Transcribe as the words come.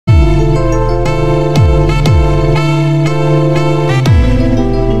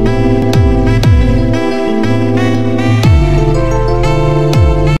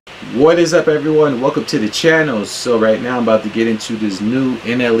What is up, everyone? Welcome to the channel. So right now I'm about to get into this new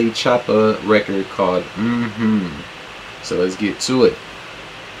NLE Choppa record called mmmmm. So let's get to it.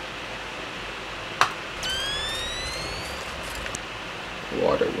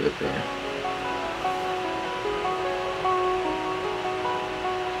 Water whipping.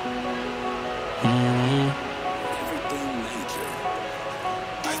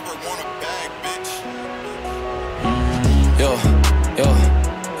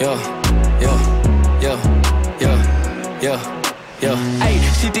 Hey,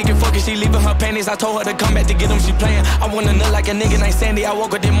 she thinking fucking, she leaving her panties. I told her to come back to get them, she playing. I wanna look like a nigga named Sandy. I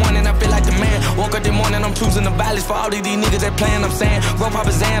woke up this morning, I feel like the man. Woke up this morning, I'm choosing the violence for all of these niggas that playing. I'm saying, bro,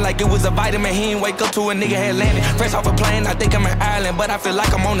 Papa Zan like it was a vitamin. He ain't wake up to a nigga had landed. Fresh off a plane, I think I'm in Ireland, but I feel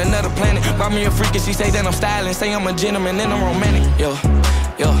like I'm on another planet. Brought me a freak and she say that I'm styling. Say I'm a gentleman and I'm romantic. Yo,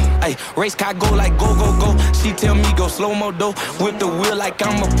 ayy, race car go like go, go, go. She tell me go slow-mo though. Whip the wheel like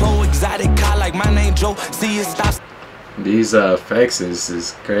I'm a pro. Exotic car like my name Joe. See it stops. These effects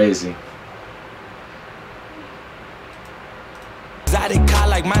is crazy. Exotic car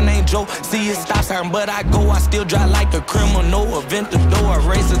like my name Joe. See it stop sign, but I go. I still drive like a criminal. Event the door, I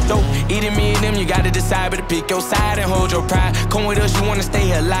race a dope. Eating me and them, you gotta decide, better pick your side and hold your pride. Come with us, you wanna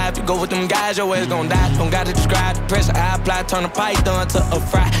stay alive. You go with them guys, your ass gon' die. Don't gotta describe the pressure I apply. Turn a python to a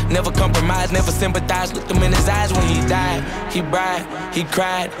fry. Never compromise, never sympathize. Looked him in his eyes when he died. He bribed, he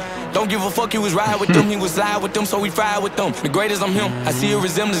cried. Don't give a fuck, he was ride with them, he was live with them, so we fried with them. The greatest, I'm him. I see a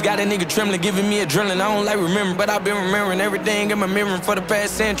resemblance, got a nigga trembling, giving me adrenaline. I don't like remembering, but I've been remembering everything in my memory for the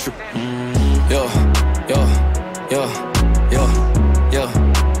past century. Yo.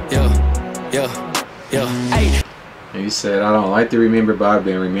 Hey. He said, I don't like to remember, but I've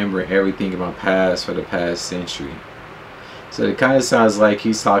been remembering everything in my past for the past century. So it kind of sounds like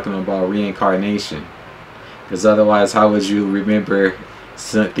he's talking about reincarnation. Because otherwise, how would you remember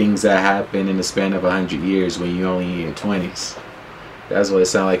some things that happened in the span of 100 years when you only in your 20s? That's what it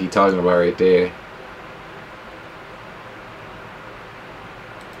sounds like he's talking about right there.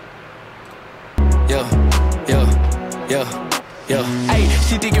 Hey,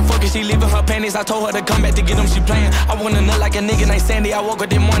 she thinking fucking, she leaving her panties. I told her to come back to get them, she playing. I wanna look like a nigga named Sandy. I woke up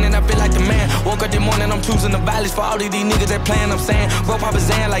this morning, I feel like the man. Woke up this morning, I'm choosing the violence for all of these niggas that playing. I'm saying, bro, Papa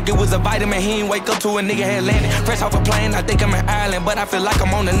Zan like it was a vitamin. He ain't wake up to a nigga had landed. Fresh off a plane, I think I'm in Ireland, but I feel like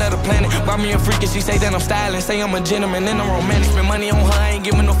I'm on another planet. Brought me a freak and she say that I'm styling. Say I'm a gentleman and I'm romantic. Spend money on her, I ain't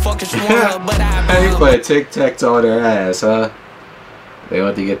giving no fuck if she want her, but I Hey, you put a tic-tac-toe on their ass, huh? They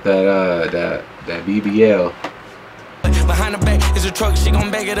want to get that BBL. Behind the back is a truck, she gon'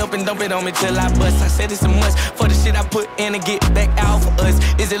 back it up and dump it on me till I bust. I said it's a must for the shit I put in and get back out for us.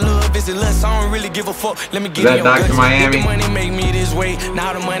 Is it love, is it lust? I don't really give a fuck. Let me get in your guts. Dr. Miami? The money make me this way.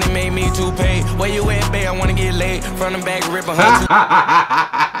 Now the money made me too paid. Where you at, babe? I wanna get laid. Front and back, ripping her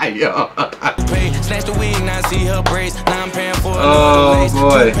Yo. pay. Snatch the wig, now I see her braids. Now I'm paying for Oh, lace.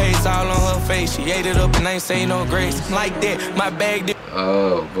 boy. Toothpaste all on her face. She ate it up and I ain't say no grace. Like that, my bag did.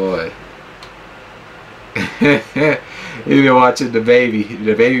 Oh boy. You been watching the baby.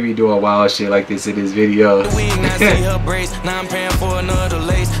 The baby be doing wild shit like this in his videos. The wig, now I see her braids. Now I'm paying for another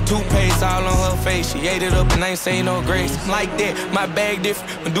lace. Toothpaste all on her face. She ate it up and I ain't say no grace. Like that, my bag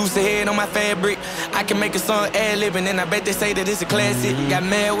different. Medusa head on my fabric. I can make a song ad-lib and then I bet they say that it's a classic. Got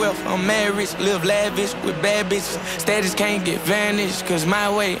mad wealth, I'm mad rich. Live lavish with bad bitches. Status can't get vanished, cause my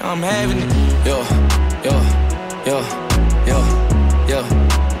way, I'm having it. Yo.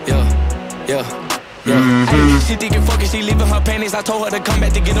 Ay, she thinking fucking, she leaving her panties. I told her to come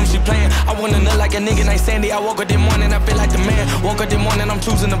back to get them, she playing. I wanna look like a nigga named Sandy. I woke up this morning, I feel like the man. Woke up this morning, I'm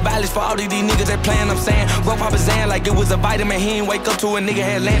choosing the violence for all of these niggas that playing. I'm saying, bro, Papa Zan like it was a vitamin. He ain't wake up to a nigga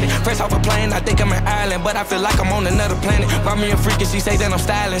had landed. Fresh off a plane, I think I'm in Ireland, but I feel like I'm on another planet. Brought me a freak and she say that I'm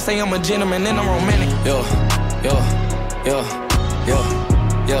styling. Say I'm a gentleman and I'm romantic.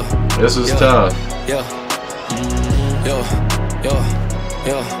 This was tough.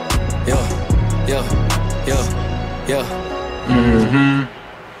 Mm-hmm.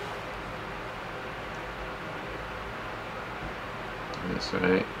 That's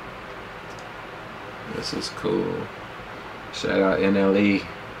right. This is cool. Shout out NLE.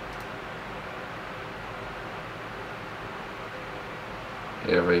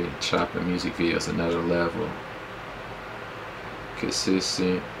 Every Choppa music video is another level.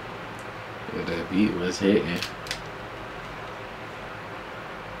 Consistent. Yeah, that beat was hitting.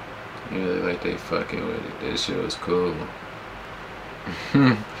 Yeah, like they fucking with it. That shit was cool.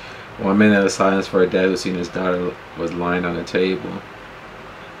 1 minute of silence for a dad who seen his daughter was lying on a table.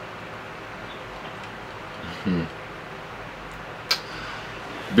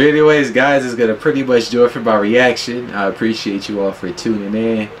 But anyways, guys, it's gonna pretty much do it for my reaction. I appreciate you all for tuning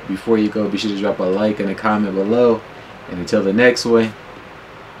in. Before you go, be sure to drop a like and a comment below. And until the next one,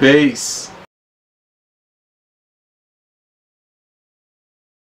 peace.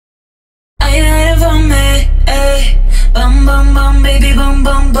 Are you ready for me? Ey, bam, bam, bam, baby, bam,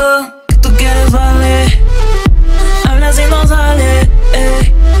 bam, bam. Que tú quieres vale, habla si no sale,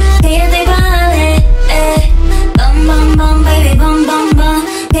 ey. Que yo te vale, ey. Bam, bam, bam, baby, bam, bam, bam.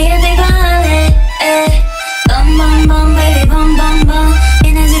 Que yo te vale, ey. Bam, bam, bam, baby, bam, bam, bam.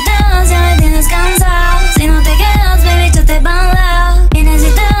 Vienes y te vas, ya me tienes cansado. Si no te quedas, baby, yo te banlao. Vienes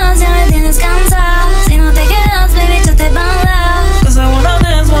y te vas, ya me tienes cansado. Si no te quedas, baby, yo te banlao. Cause I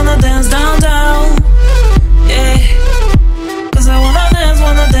wanna dance down, down. Yeah. Cause I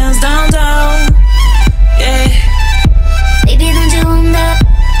wanna dance down, down. Yeah. Baby, don't you wonder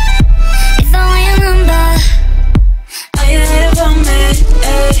if I want your number? Are you ready for me?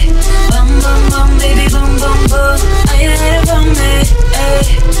 Ay, bam, bam, bam, baby, bam, bam, bam.